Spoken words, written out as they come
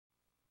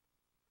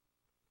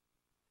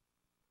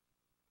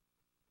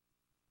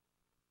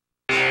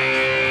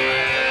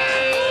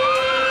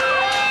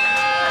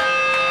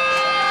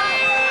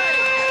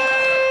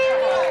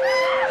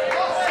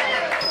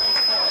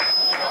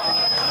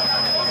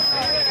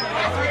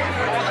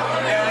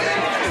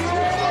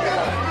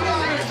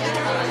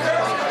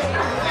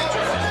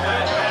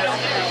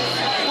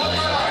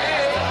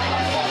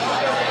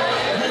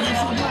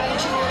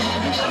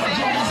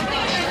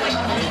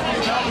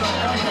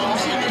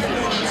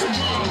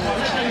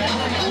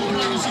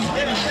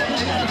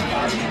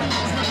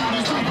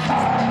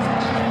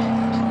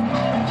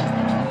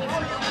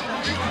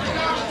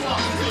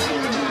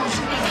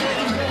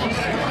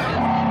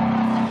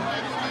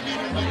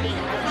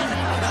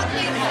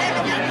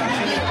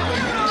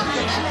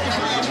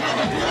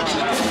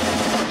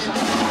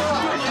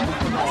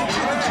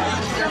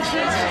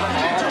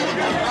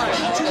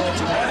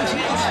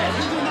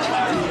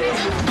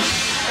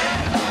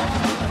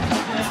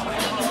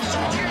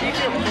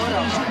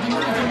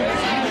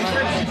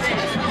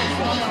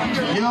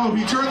No,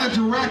 he turned the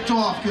direct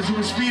off because it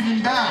was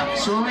feeding back,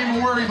 so don't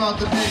even worry about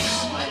the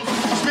bass.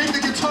 Just make the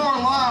guitar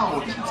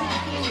loud.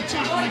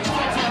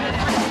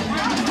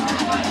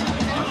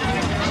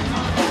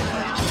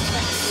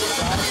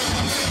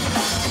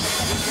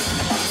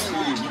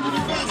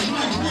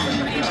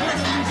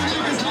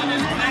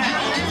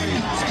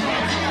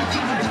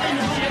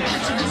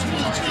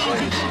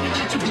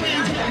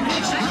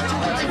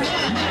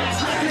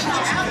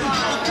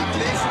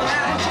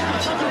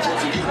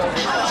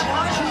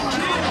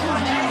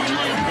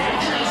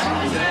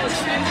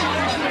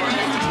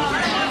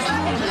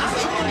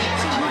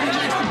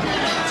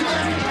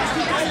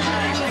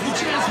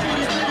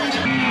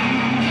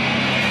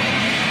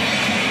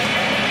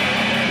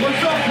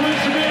 What's up,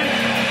 Richmond?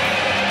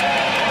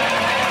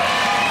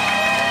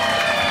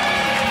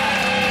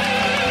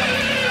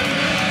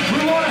 We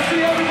want to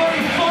see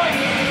everybody fight.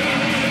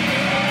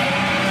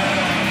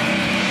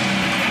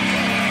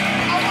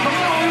 Come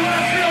on, we want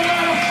to see a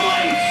lot of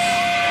fights.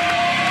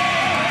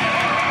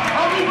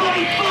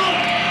 Everybody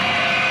fight.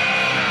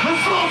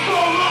 Let's all go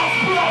off,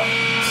 bro.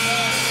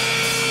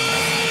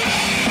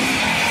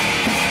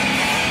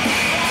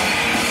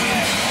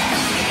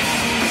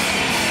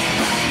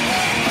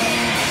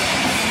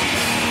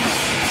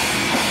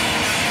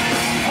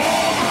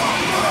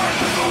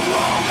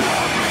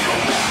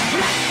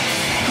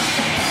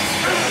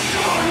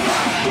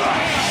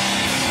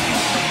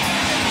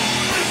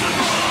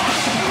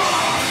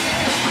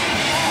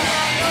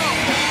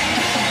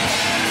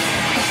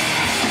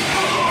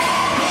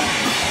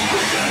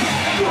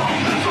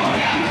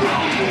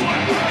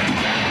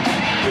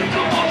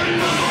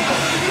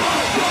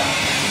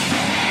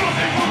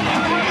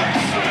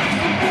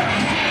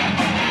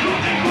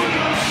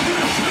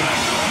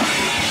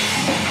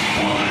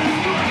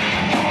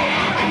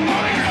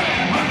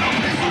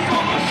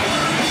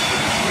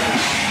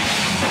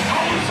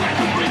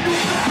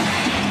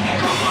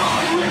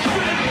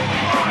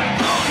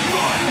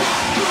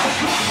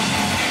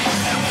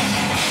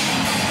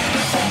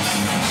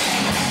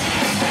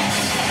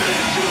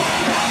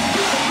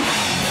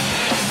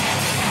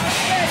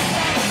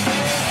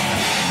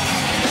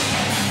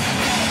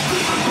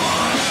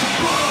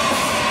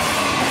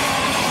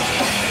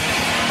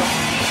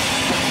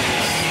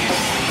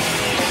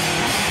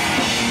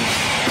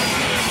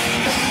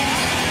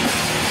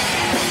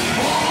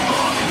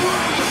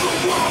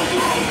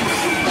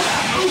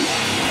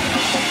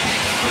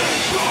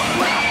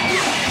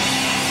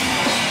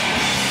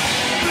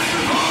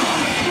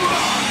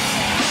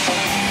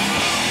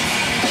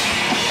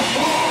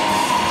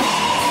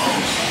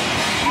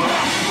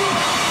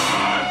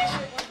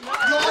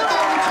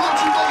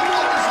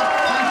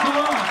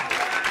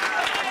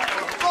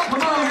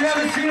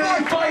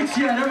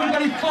 Yet.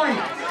 Everybody fight.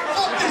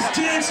 Fuck this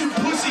dancing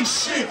pussy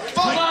shit.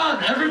 Fight. Come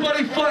on,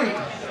 everybody fight.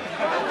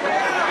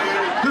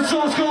 This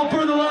song's called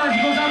Burn the Lines.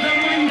 It goes out to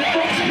everybody who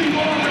fucks people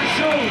off at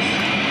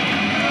shows.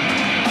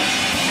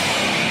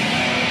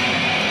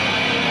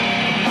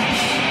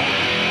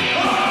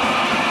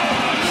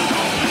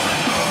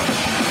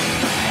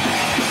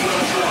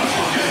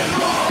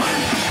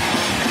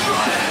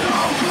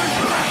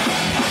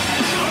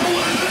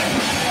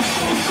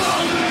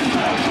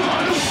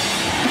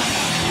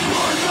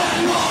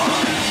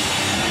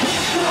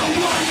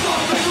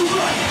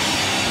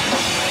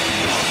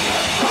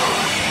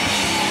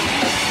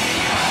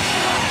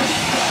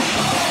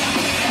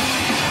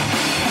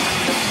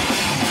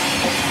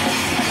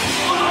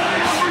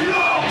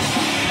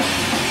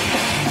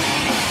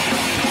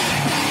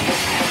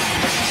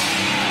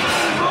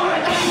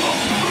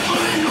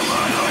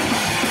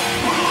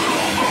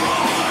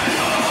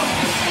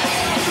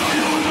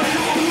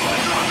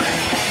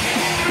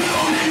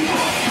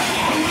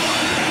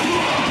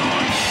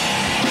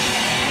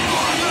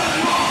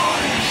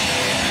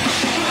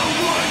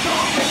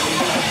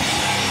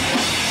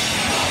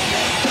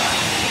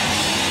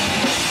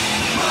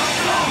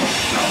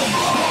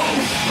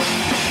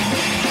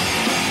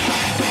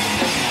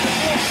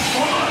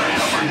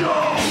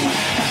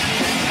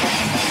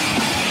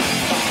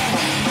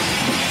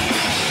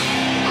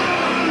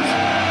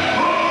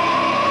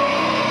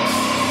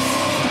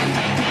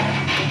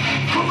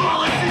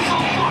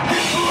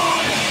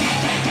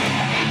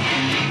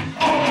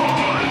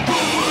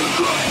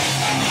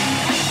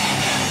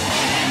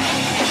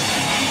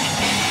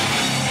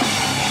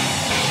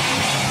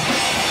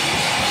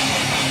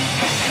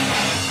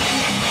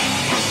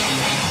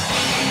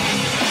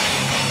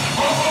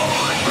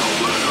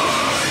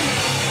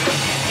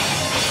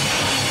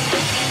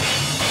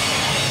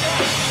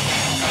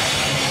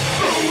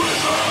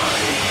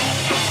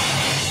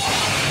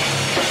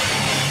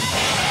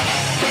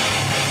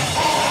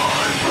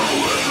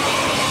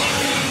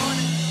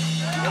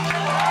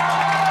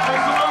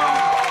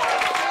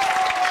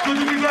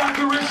 back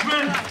to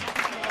Richmond.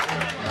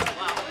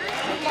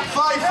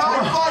 Fight,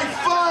 fight, fight,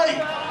 fight!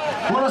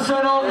 I want to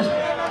send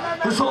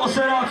out this whole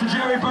set out to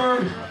Jerry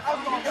Bird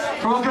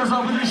for hooking us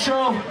up with this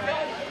show.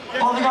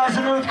 All the guys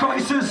in Earth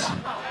Crisis.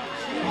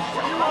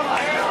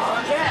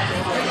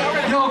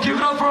 Yo, give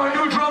it up for our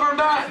new drummer,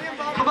 Matt.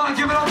 Come on,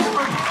 give it up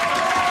for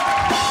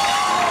him.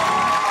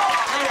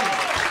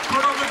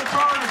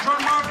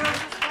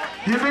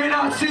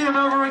 see him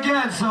ever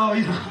again, so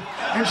you know,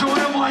 enjoy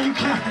him while you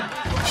can.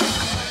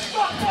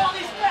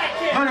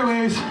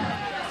 Anyways,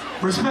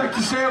 respect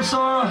to Sam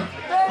Sara,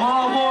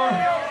 all more.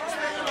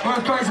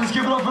 Earth Crisis,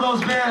 give it up for those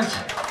bands.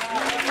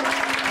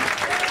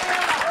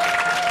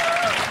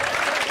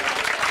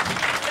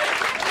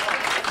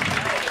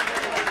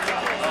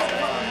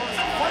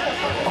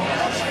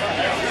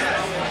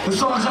 The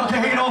song's out to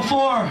Hate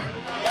 04.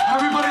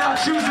 Everybody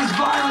that chooses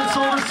violence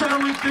over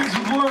settling things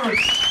with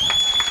words.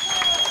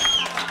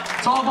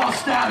 It's all about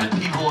stabbing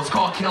people. It's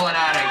called Killing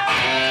Addict.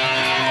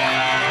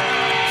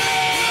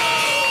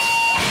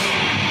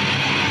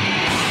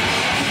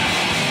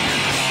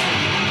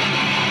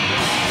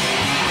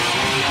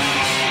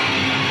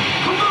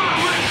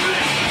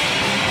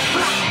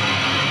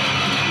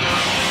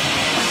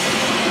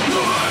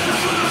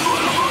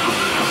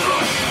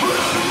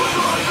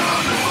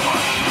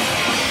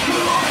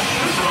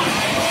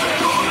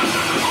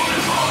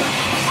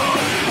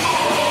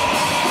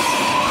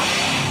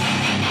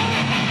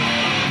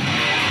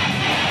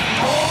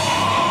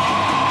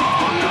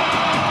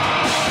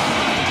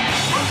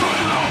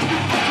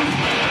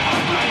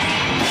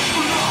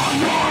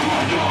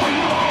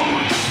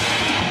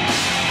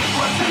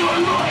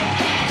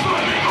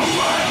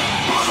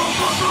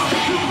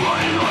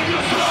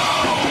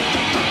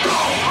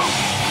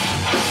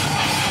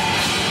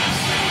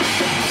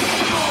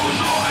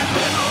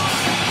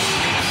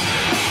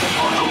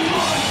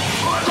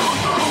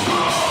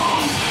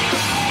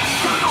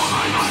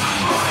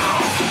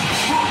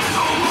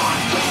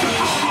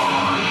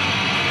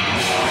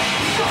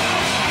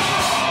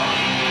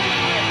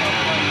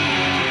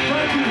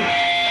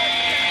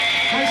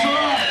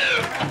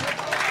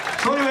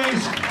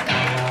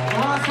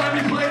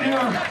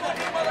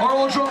 Our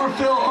old drummer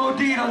Phil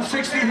OD'd on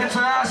 60 hits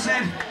of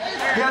acid.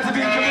 He had to be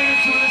committed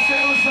to an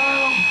insane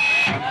asylum.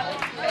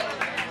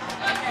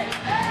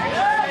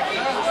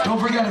 Don't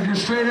forget, if you're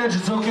straight edge,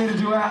 it's okay to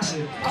do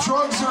acid.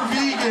 Drugs are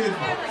vegan.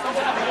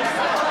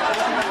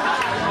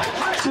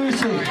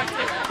 Seriously,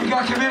 he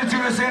got committed to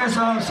an insane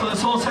asylum, so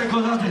this whole set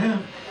goes out to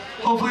him.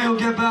 Hopefully he'll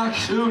get back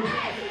soon.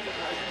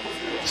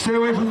 Stay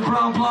away from the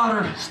brown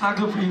blotter. It's not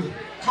good for you.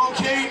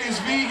 Cocaine is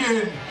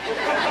vegan.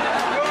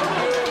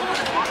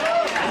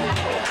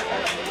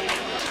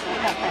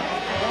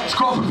 It's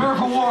called Prepare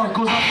for War. It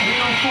goes out to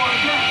Hate 04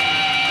 again.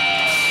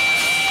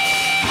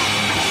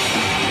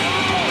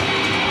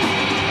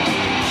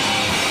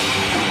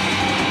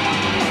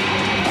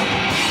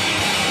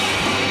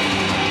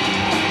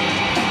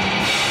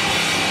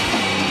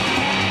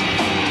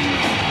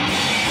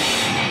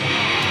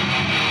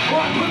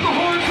 Put the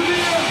horns in the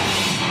air.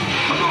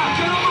 Come on,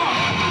 get them up.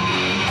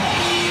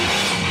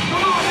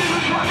 Come on, this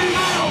is heavy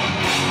metal.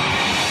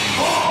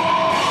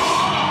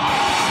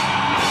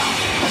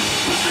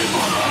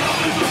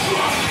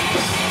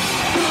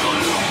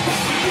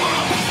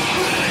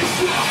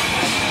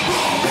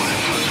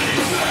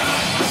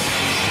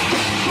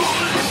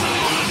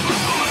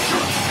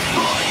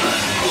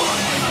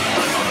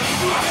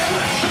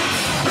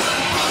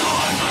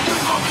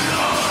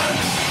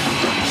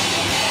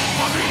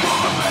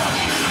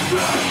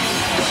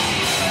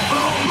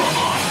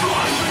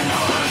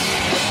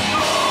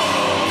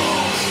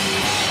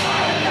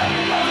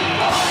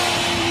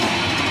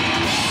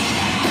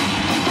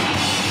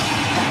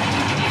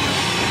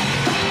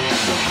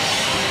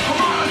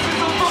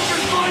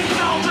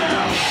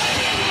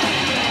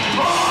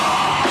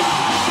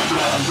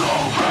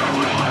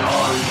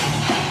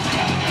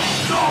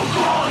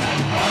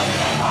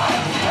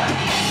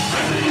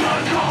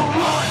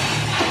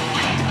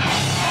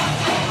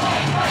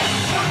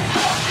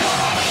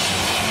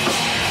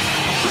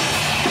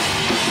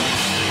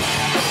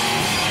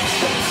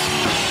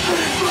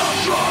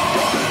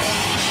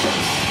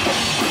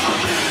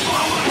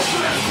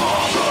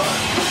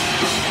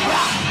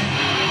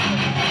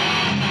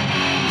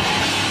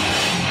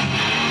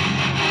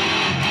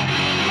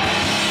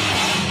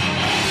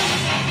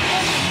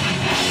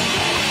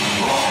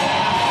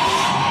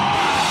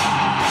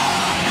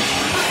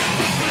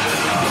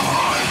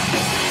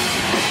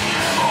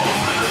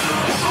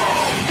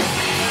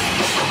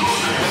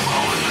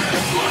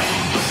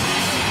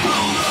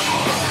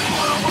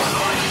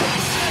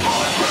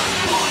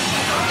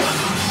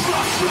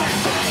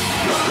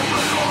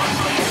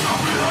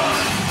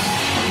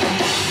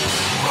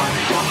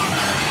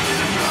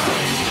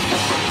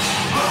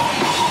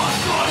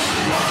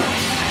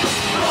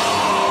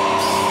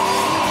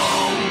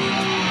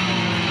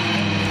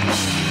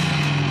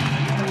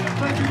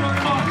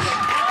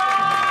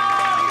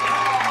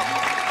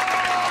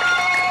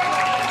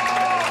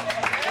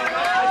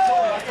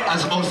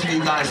 As most of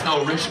you guys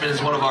know, Richmond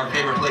is one of our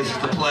favorite places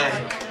to play.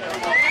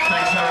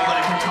 Thanks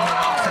everybody for coming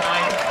out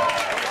tonight.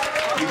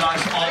 You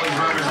guys always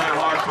represent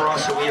hard for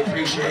us, and we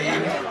appreciate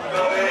you.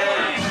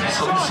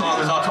 So this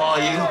song goes out to all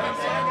of you.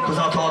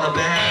 Goes out to all the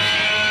band.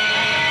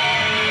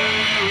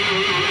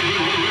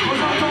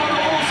 Goes out to all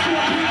the old school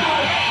people.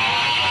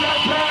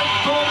 Deadpan,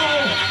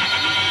 Total.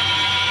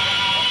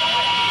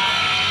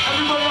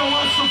 Everybody that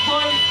wants to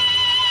fight.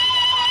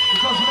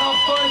 Because without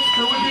fights,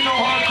 there would be no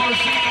hardcore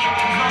scene. It's not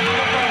gonna happen.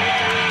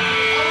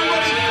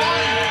 Everybody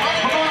fight!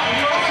 Come on,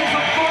 we're asking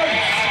for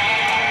fights.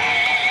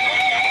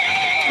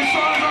 This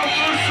song is our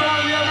first song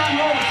we ever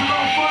wrote. It's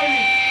about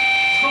fighting.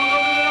 It's going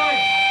over the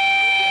night.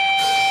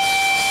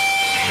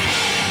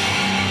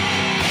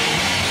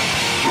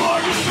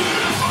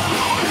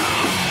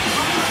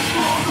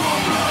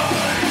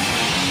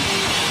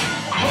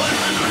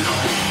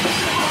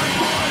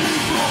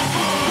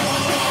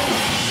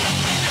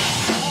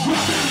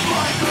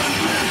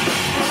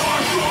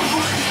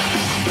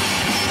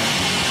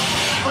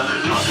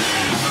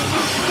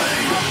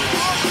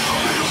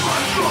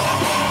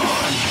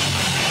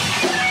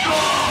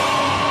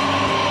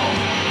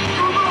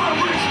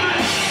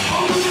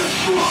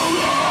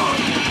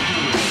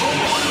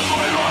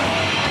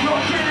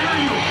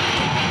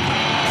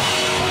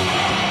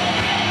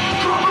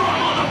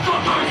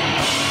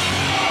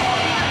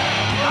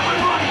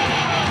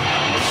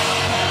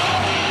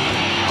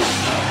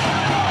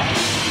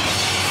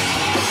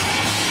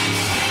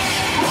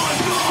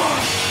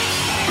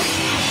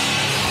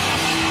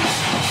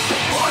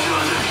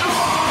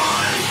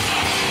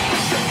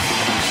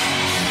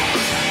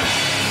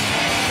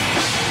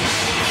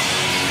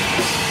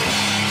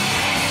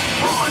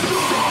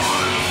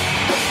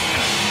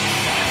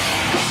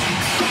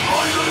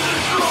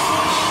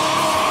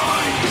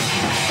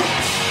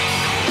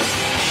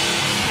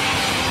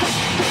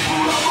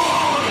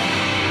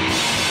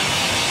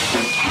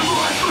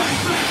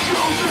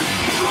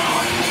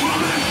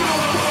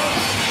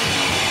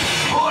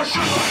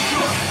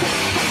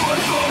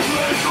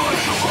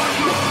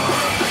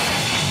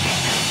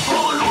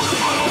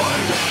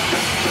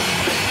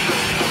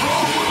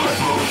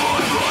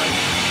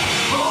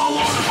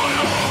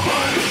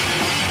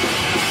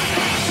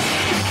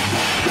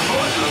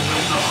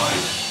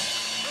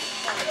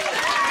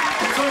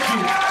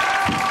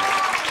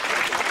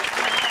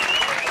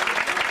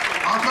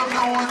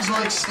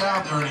 Like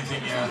stabbed or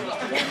anything yet.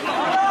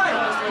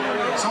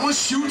 Someone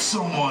shoot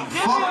someone.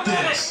 Fuck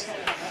this.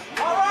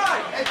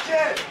 Alright, hey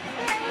kid.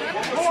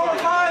 More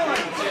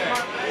violence.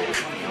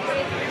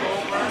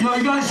 Yo,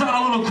 you guys sound a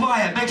little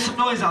quiet. Make some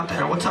noise out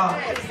there. What's up?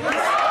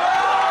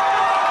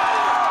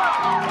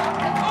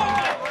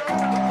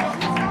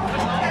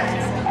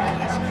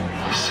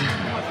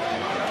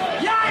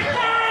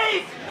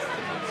 Yikes!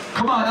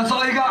 Come on, that's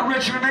all you got,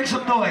 Richmond. Make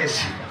some noise.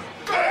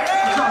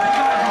 What's up? You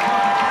guys are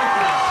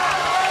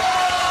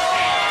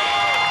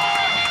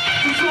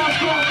this one's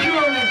called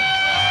Purity.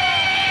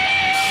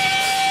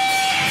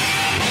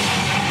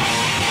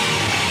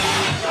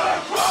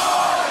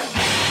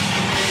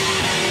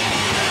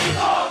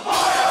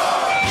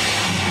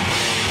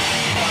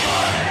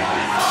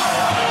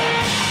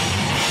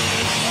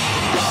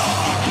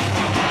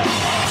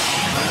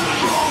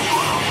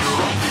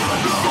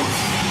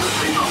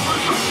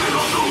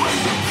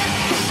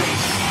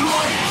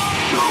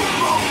 Go,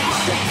 go!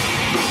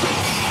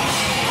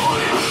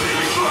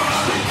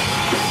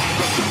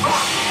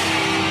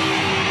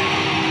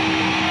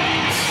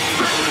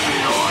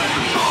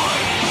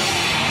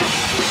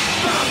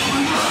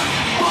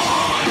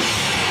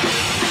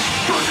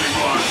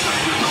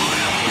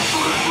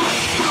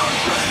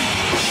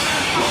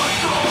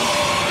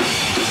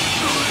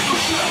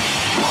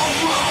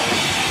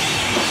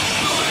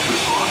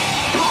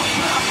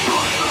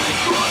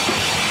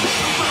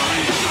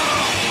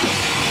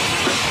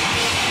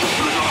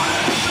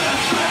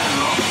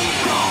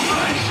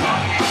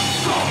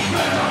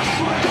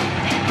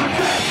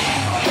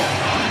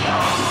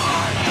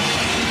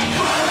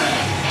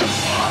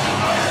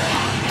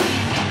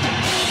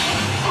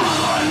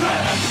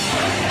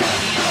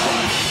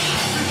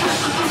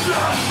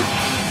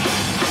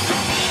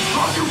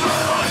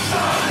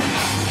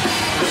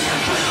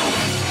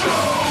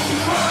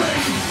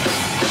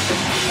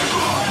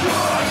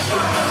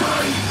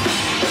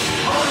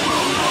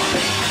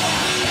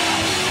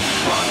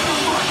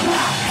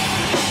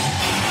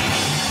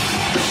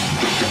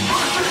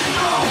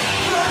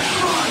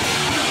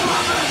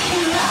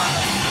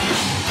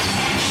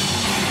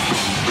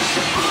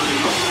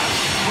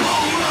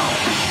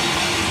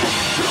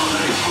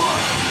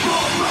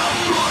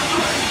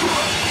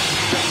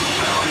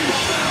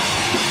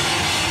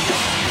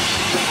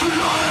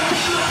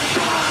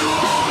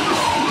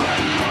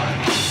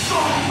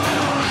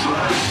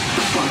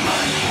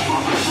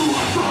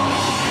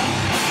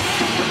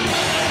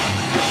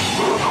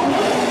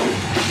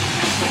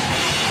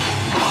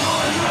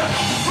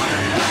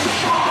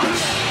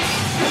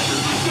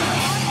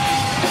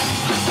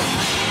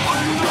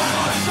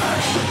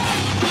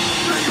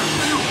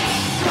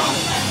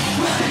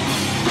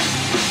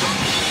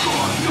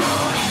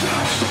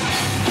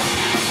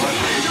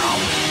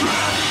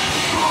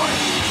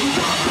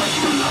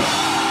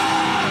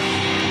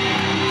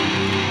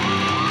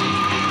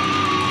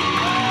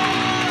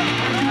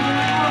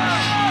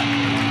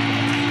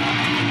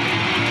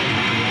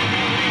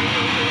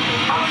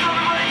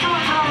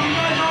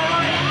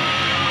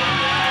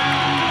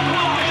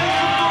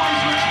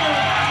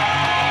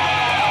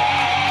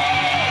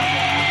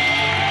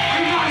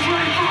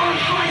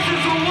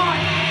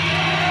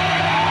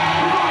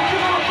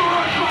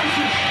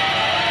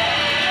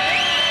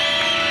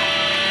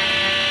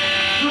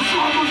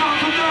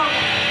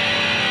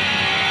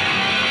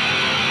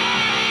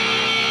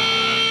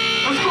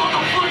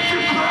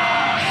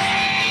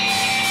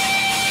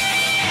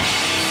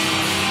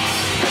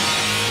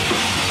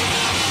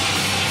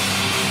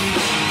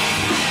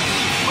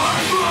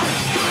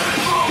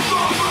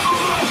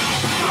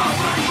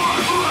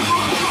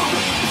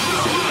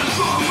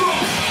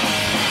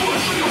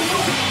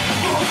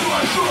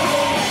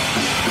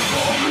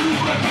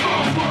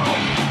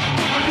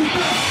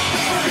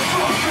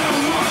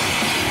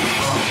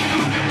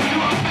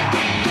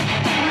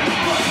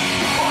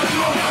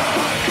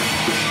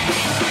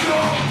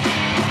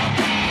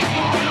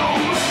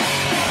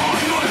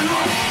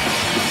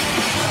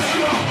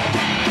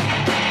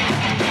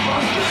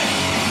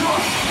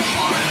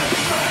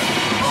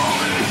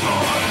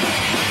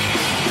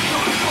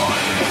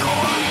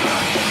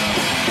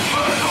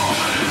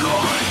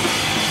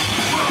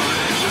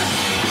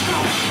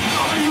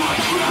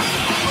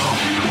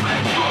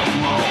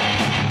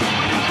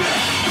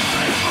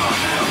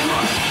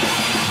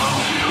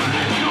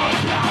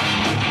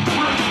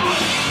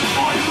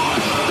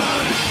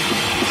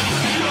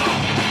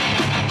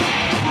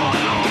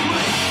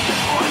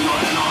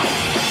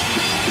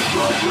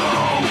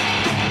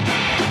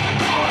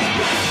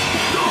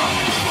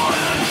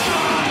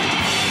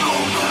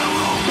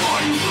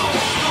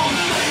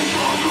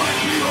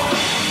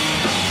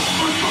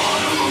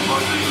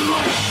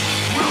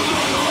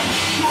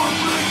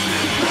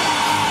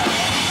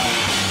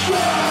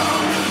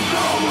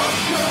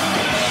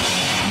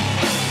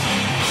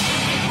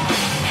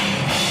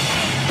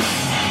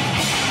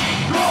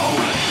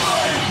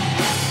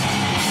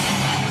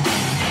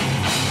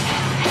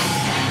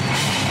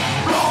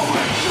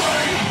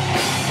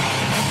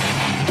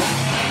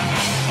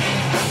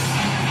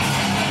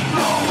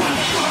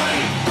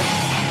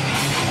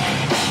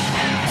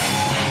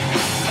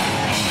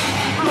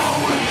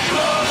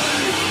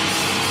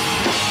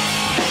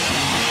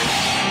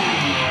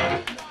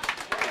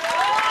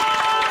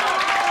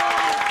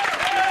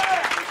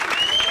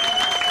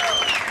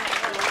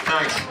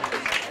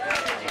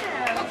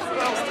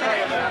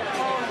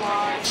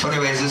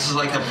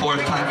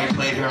 4th time we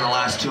played here in the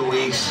last 2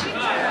 weeks.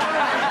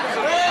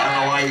 I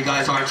don't know why you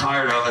guys aren't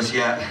tired of us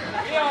yet.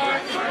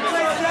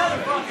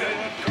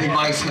 Big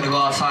Mike's gonna go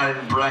outside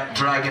and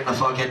drag in the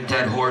fucking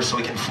dead horse so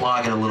we can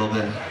flog it a little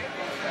bit.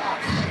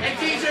 Hey,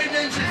 DJ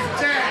Ninja's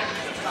dead.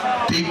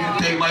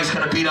 Big Mike's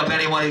gonna beat up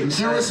anyone who says...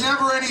 There was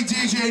never any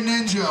DJ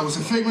Ninja. It was a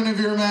figment of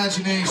your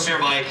imagination. Come here,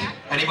 Mike.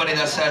 Anybody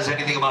that says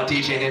anything about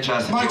DJ Ninja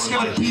has to Mike's do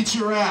with gonna beat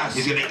your ass.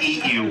 He's gonna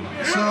eat you.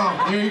 So,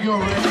 there you go,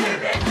 right here.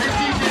 Here's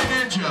DJ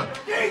Ninja.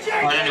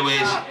 But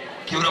anyways,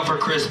 give it up for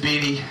Chris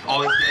Beatty.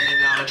 Always getting in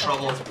and out of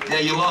trouble. Yeah,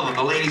 you love him.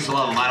 The ladies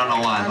love him. I don't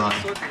know why, but...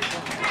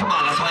 Come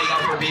on, that's all you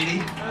got for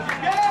Beatty?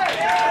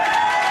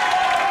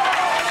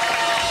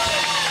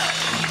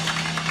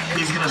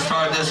 He's gonna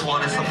start this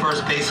one. It's the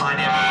first bass line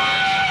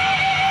ever.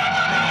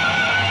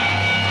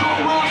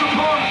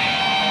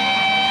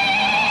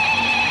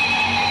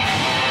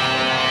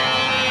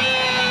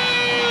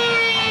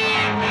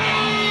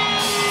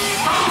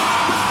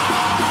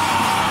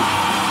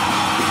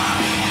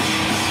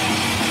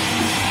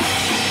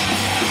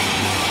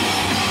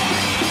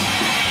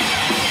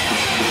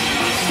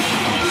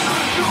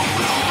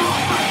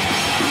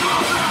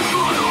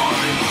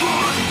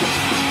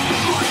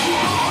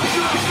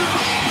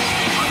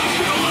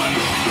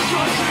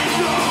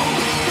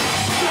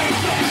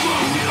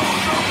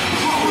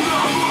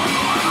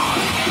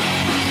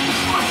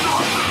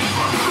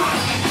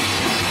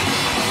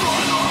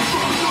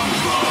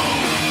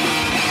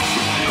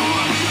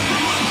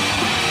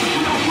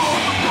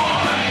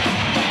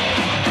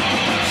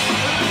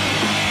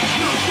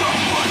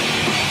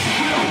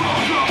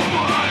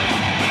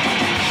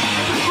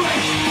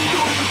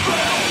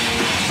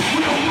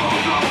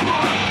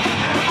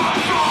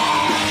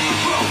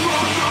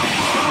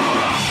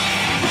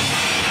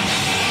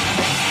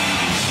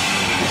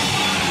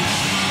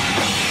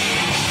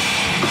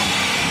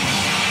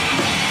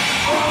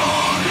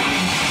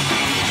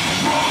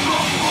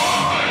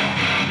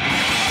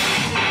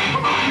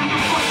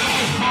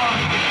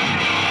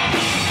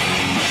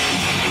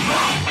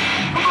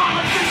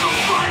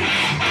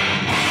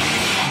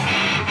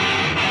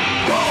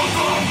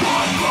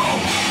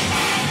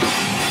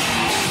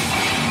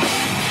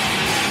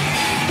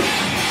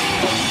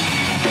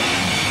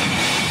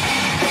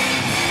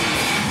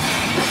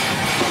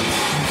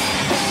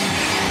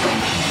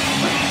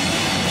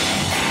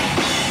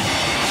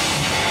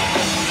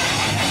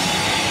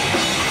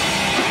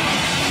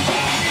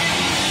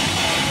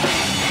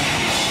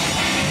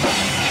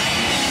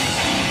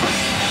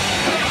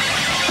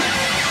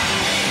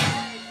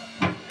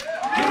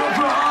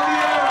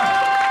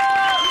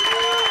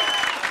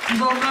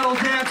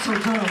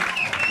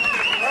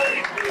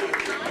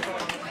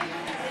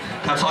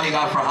 That's all you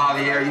got for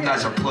Javier? You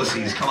guys are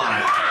pussies. Come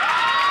on.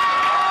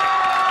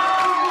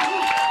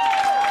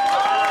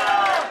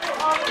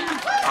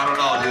 I don't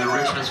know, dude.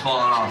 Richmond's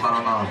falling off. I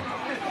don't know.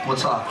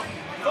 What's up?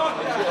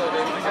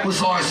 What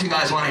songs do you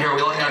guys want to hear?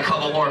 We only got a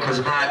couple more because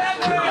Matt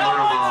couldn't learn them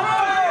all.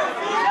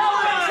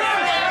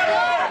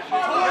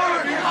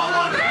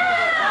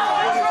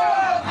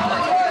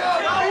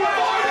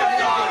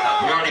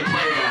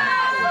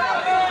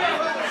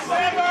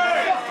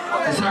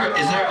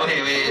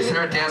 Is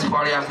there a dance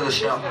party after the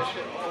show?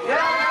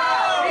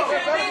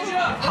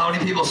 How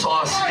many people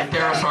saw us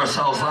embarrass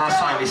ourselves last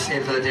time we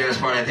stayed for the dance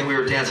party? I think we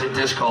were dancing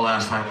disco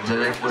last time.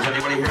 Was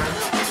anybody here?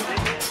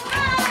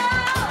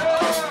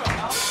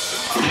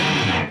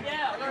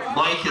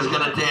 Mike is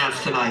gonna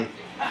dance tonight.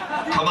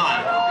 Come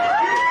on.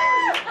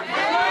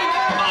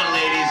 Come on,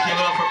 ladies. Give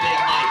it up for Big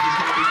Mike. He's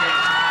gonna be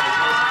dancing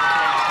tonight.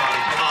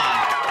 Come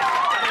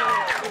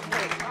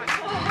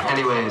on.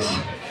 Anyways.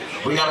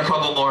 We got a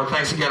couple more.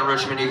 Thanks again,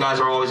 Richmond. You guys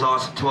are always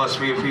awesome to us.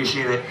 We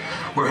appreciate it.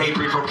 We're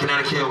Hatebreed from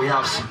Connecticut. We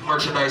have some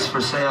merchandise for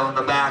sale in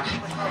the back.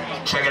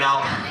 Check it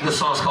out. This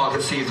song's called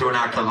Conceived Through an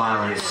Act of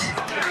Violence.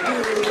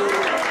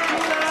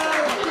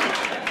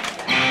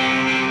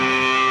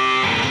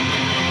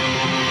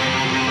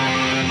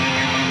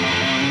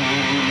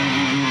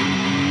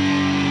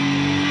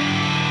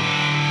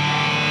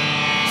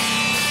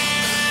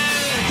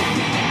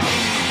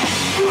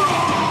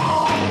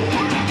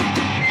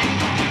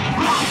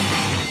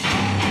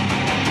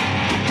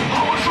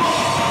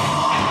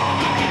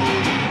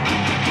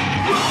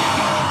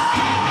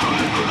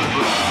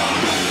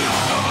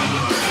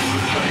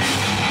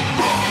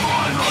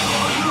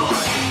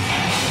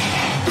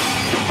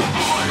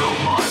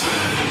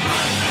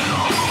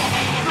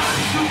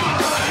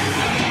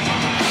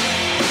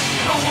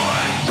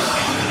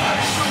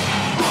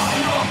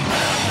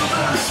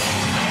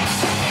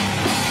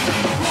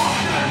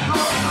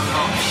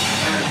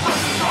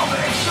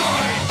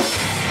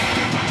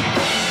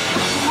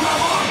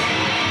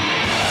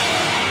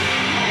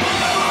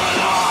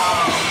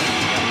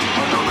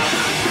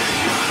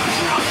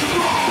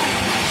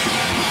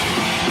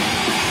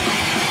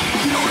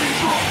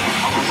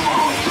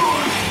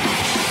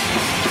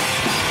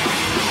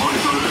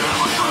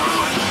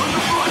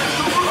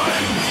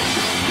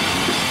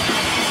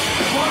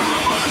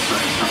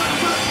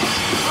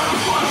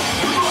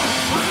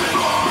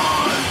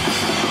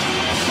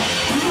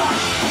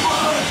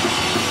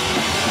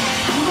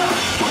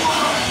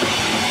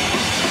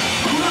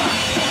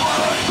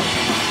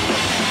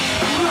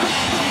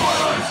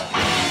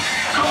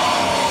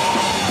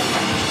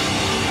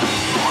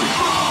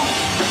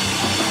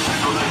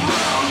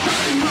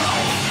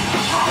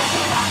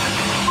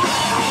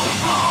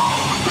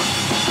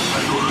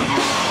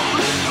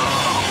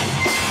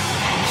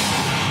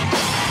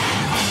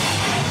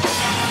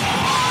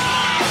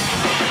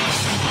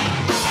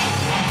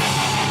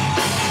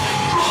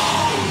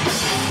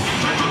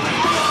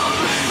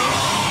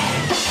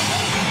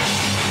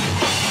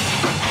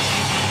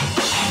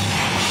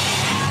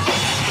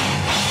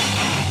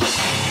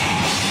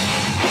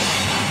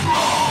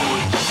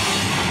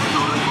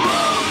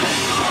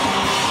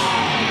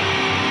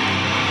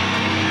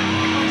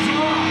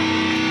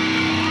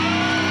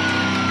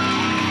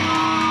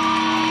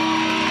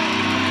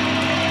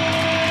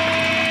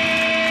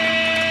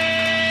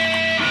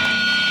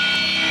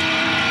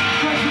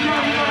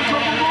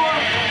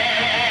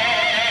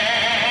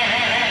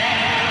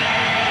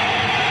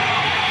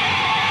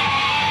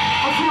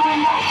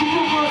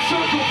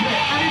 Circle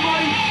pit.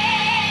 Anybody?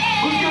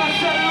 Who's gonna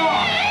set it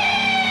off?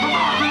 Come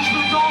on,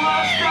 Richmond, don't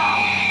let us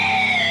down.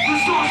 The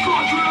song's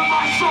called Driven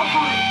by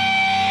Suffering.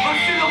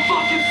 Let's see the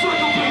fucking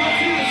circle pit. Let's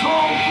see this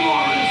whole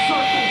floor in a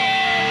circle.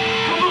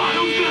 Come on,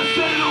 who's gonna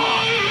set it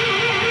off?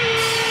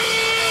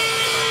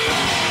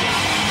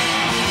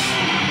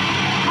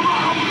 Come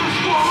on, open this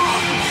floor up.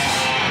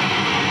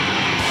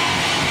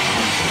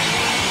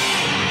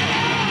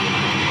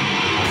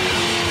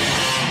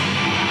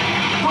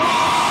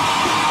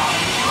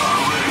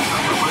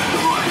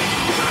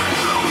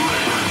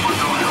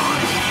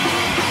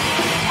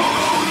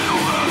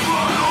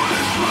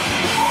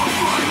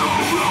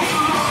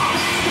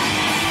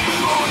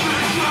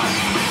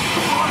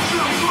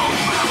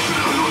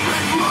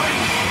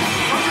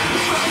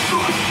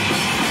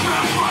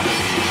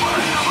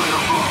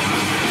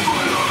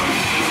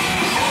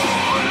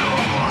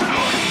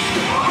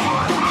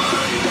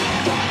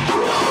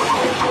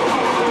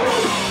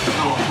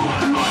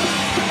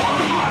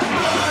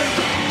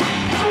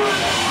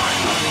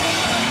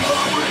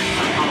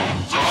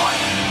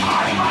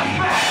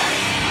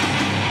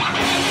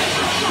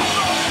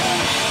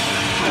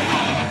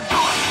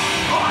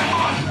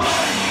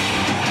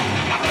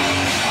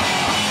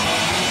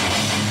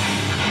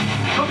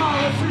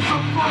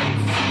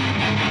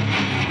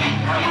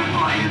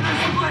 Everybody in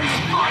this place,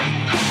 fight!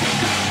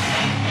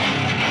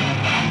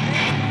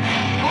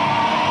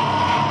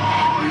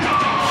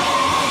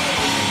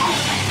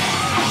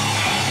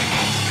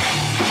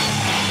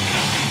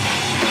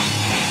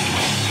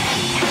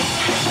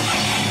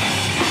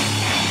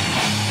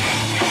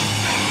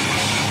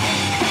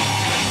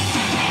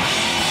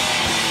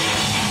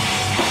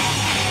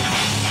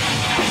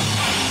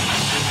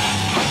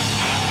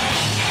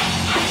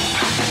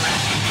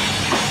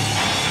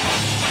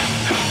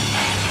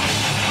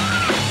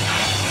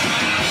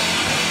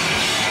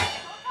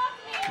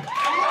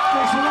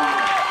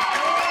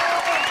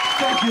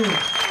 Thank you.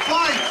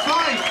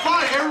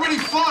 Fight! Everybody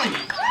fight!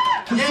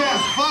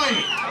 Yes, fight!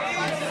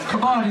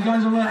 Come on, you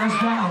guys are letting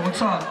us down.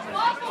 What's up?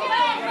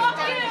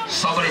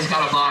 Somebody's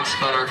got a box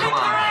cutter, come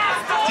on.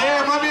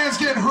 Damn, my man's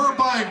getting hurt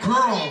by a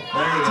girl.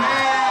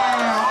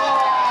 Damn!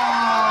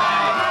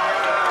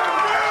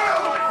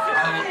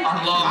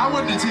 Oh. I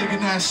wouldn't have taken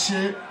that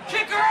shit.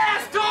 Kick her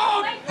ass,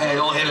 dog! Hey,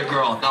 don't hit a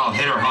girl. No,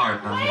 hit her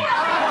hard, man.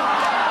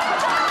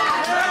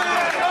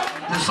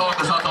 This song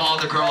is out to all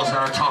the girls that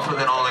are tougher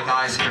than all the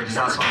guys here, because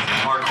that's what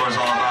hardcore's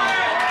all about.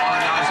 All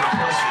the guys are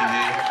pussy,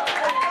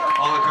 dude.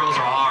 All the girls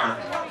are hard.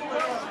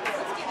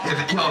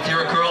 If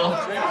you're a girl,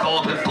 go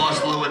up and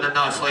bust Lou in the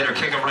nuts later.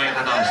 Kick him right in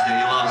the nuts, dude.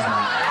 He loves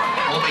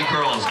that. Only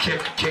girls.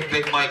 Kick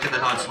Big Mike in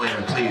the nuts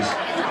later, please.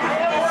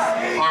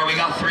 Alright, we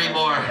got 3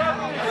 more.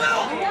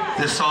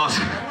 This song's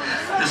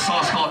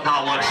called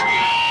Not One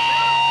Street.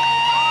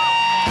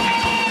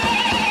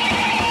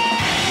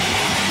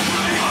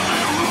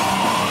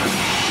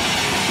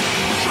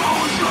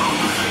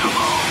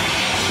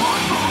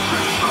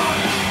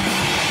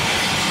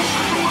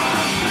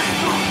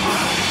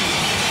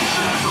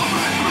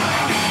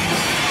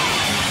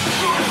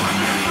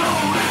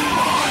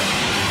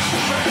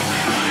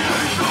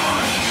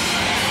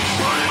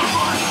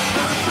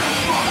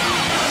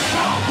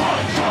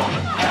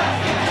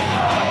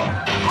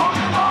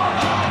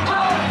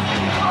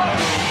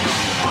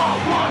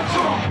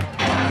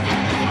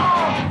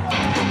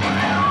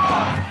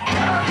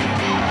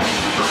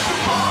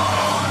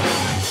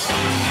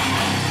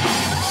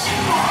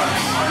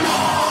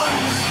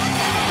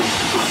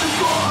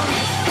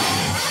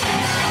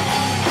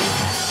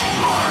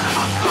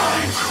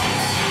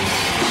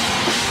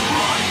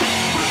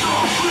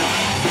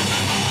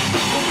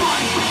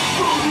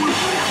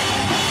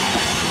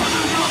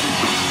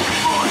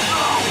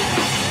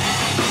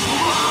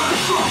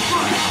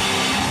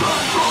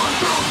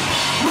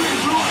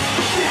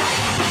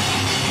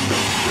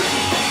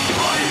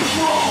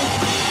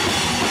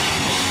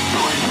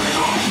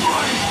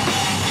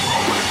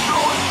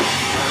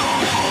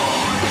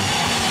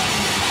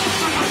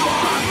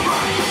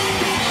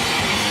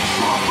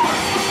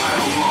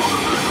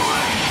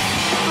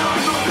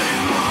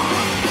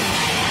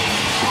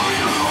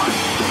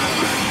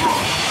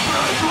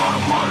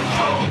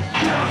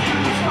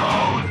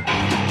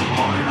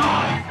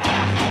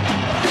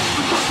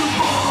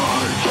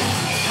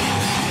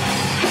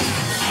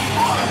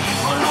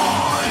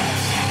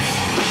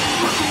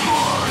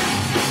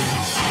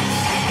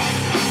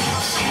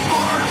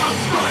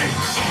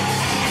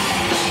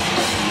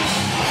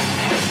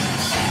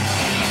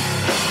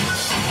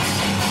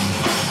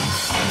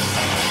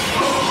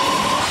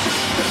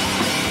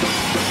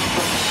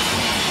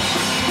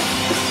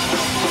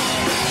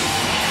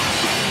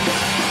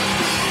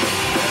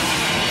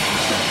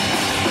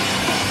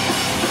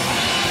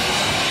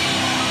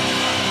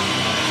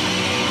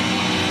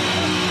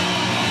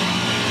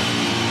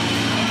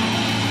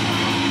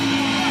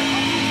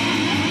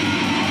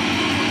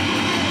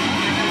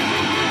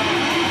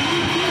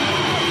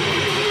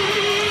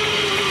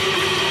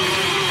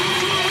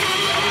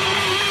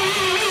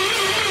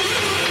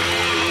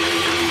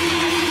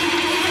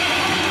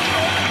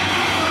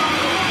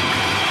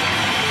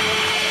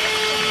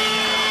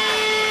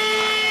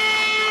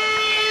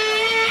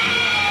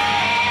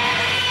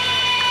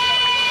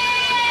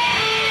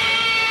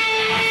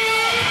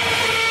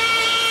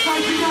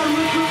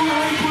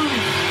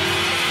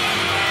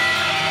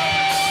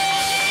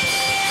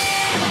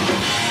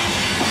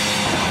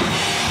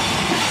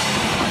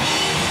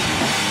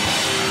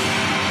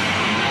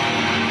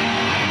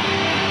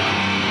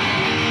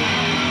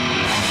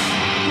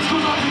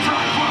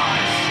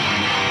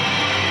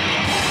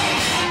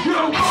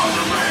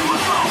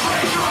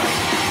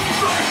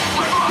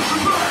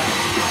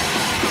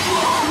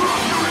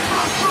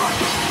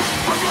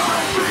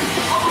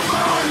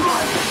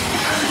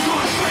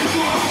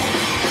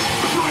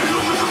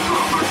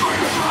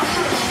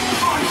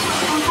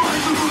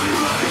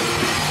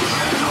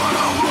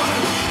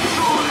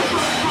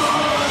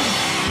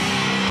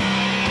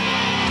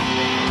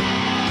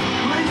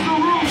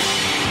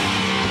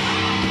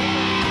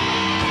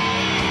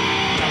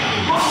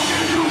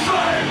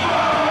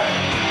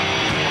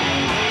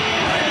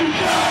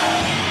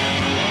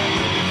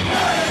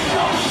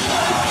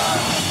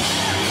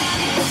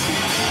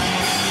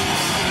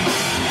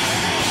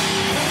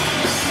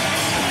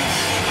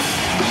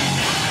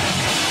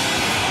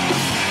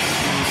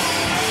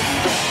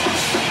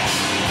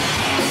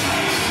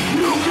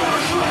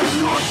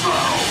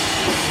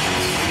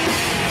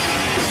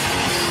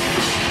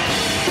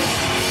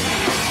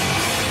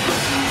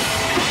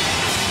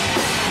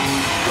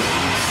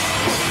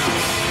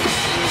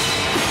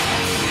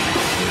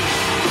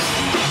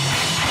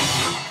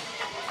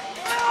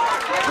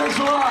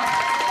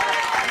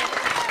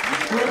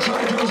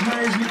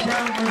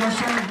 like I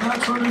said,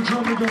 that's when the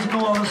drummer doesn't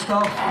know all this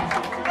stuff.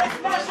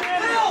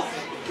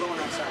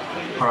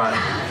 Alright.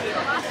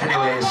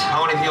 Anyways,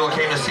 how many people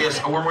came to see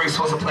us? Were we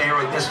supposed to play here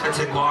with Misfits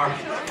and Bar?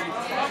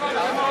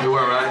 We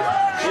were, right?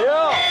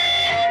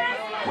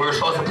 Yeah. We were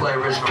supposed to play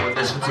Richmond with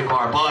Misfits and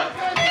Bar, but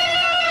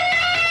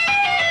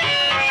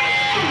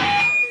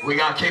we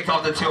got kicked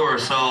off the tour,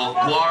 so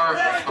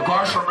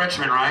Guar's from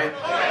Richmond, right?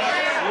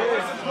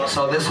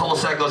 So this whole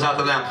set goes out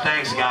to them.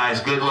 Thanks,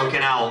 guys. Good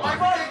looking out.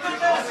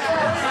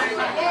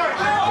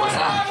 What's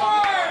that?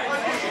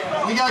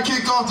 We got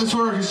kicked off the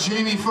tour because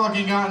Jamie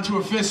fucking got into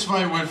a fist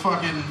fight with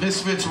fucking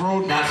Misfits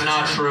Road That's Manager.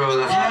 not true.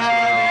 That's not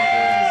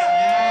true.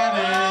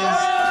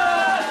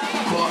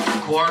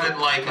 Guar didn't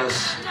like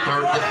us.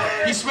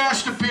 He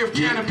smashed a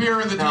can of beer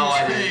in the dude's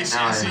face.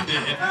 No, Yes, he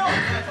did.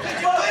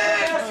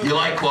 You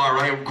like Guar,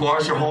 right?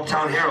 Guar's your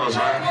hometown heroes,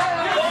 right?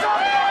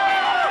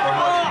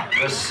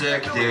 They're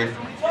sick, dude.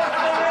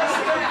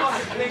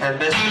 And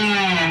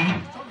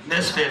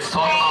Misfits,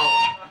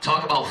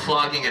 talk about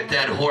flogging a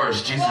dead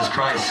horse. Jesus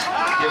Christ.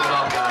 Give it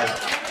up, guys.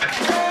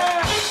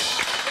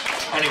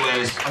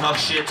 Anyways, enough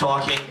shit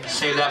talking.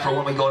 Save that for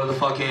when we go to the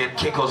fucking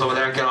Kinko's over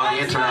there and get on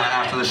the internet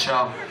after the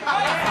show.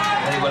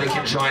 Anybody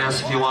can join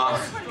us if you want.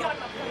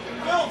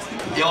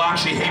 Yo,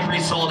 actually,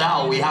 Hatebreed sold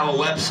out. We have a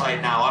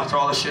website now. After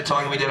all the shit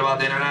talking we did about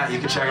the internet, you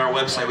can check our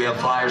website. We have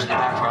flyers in the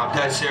background. I'm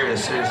dead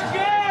serious, seriously.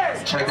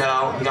 Check that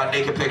out. We got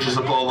naked pictures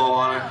of Bobo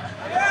on it.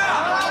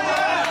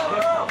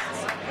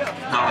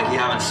 Not like you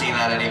haven't seen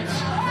that any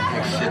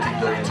like 50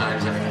 billion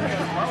times anyway.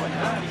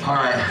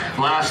 Alright,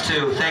 last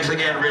two. Thanks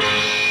again, Rich.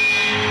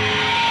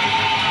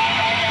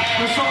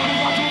 The song is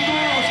about to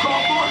fail. It's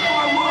called Mark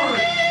My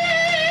Word.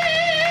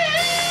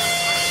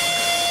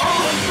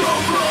 I'm so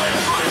blind.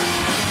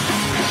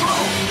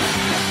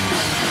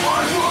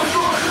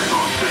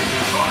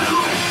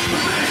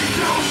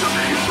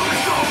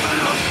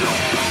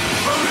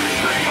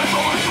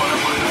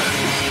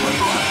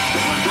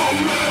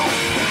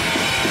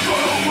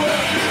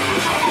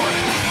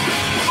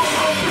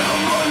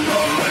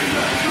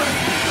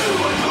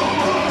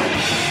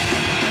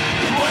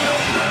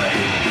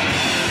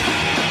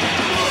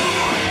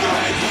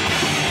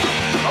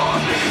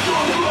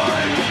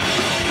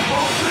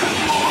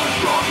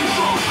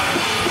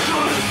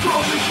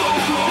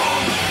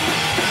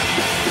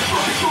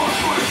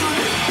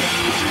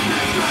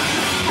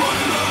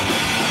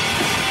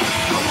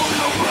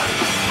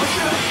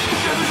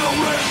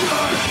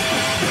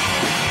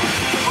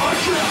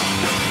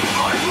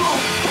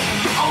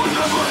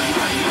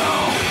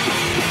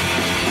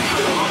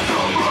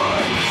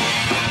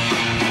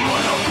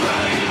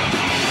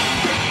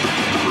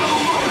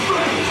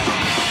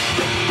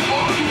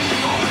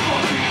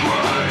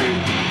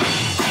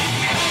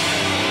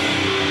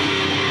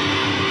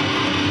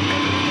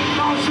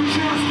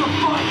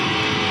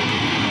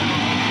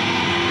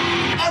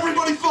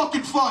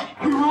 Fight.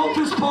 We wrote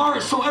this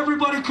part so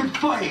everybody could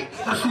fight.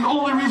 That's the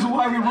only reason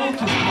why we wrote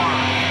this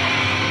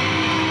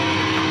part.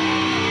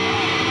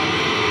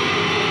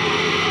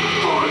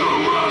 For the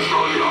rest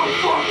of your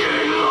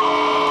fucking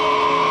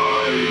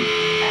life,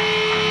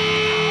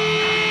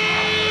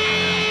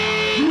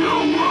 you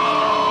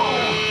will.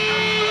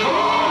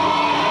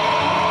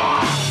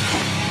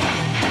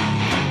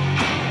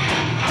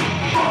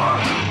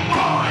 Mark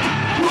my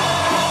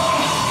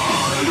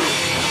word.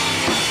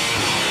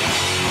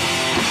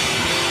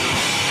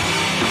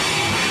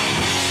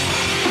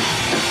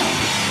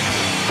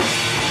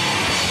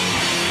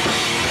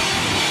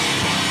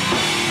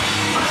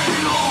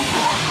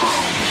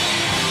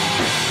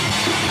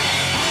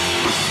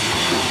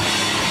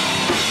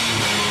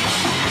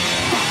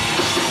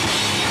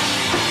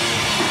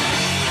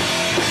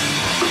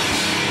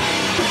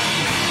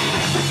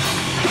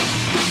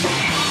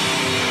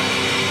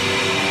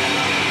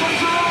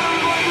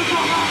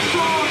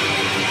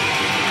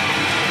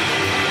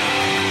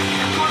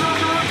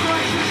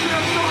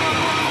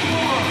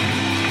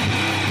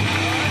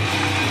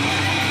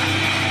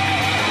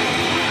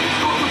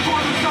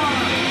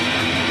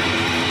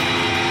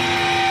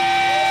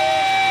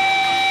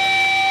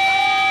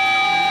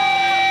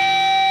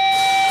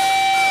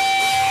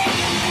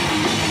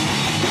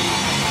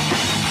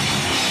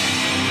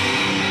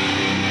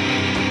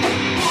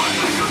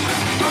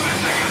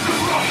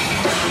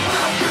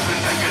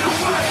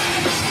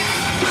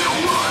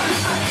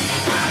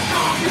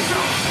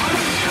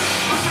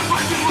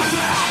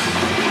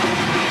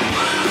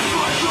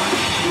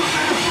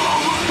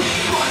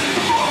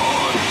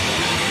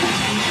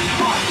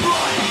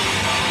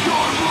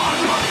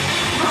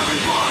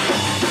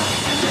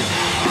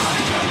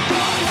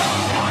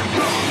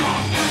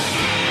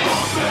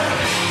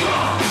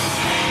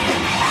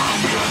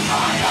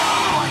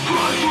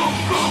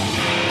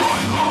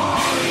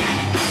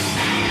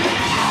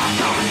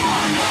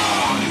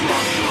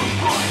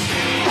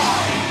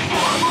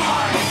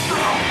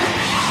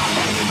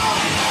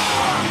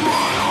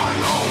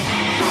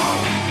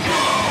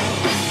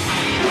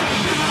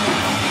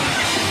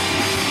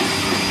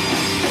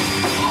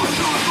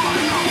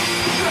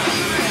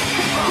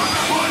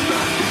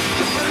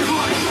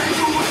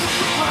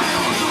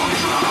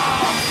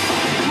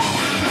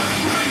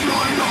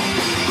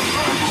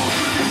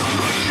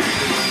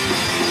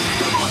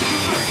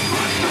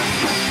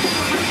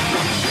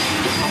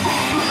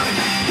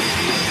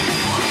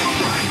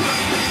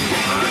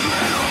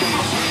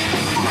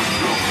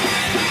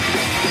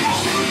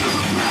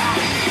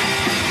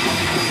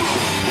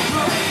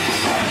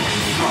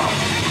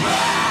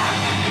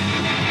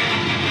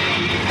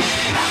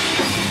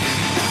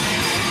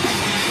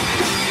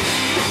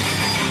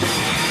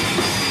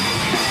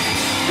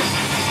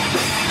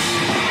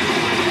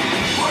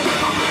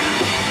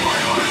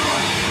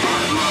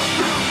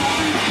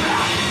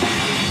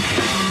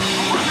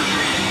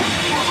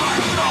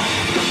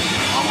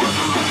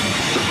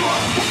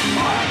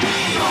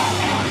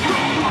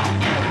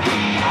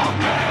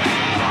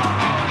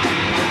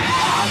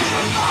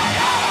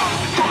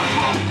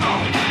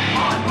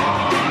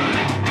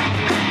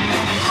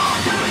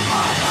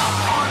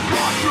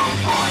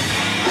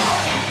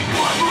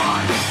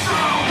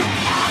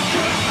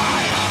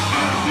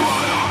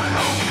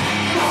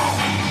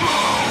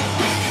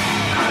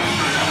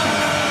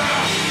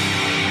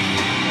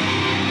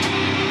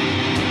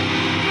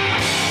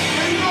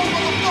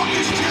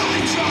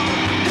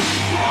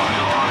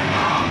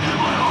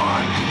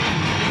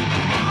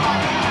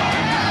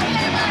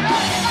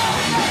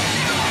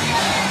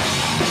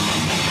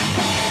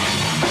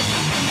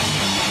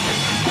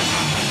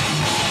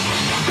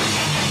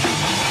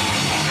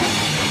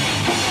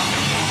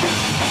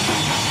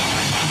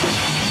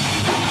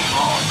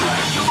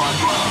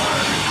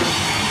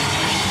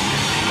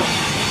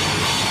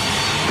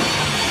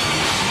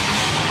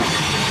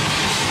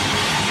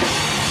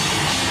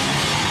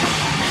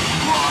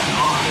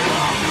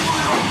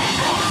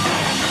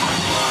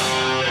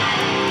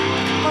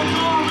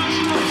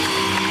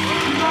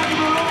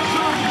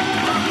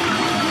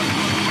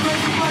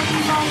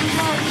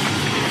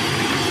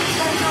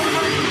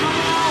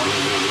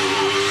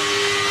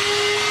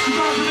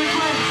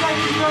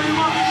 very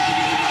much.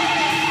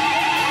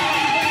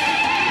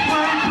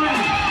 We're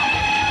Hatebreed.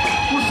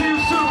 We'll see you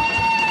soon.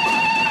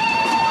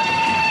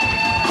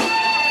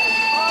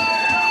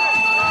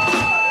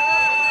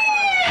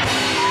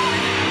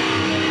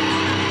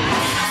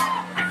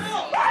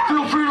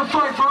 Feel free to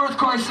fight for Earth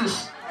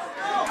Crisis.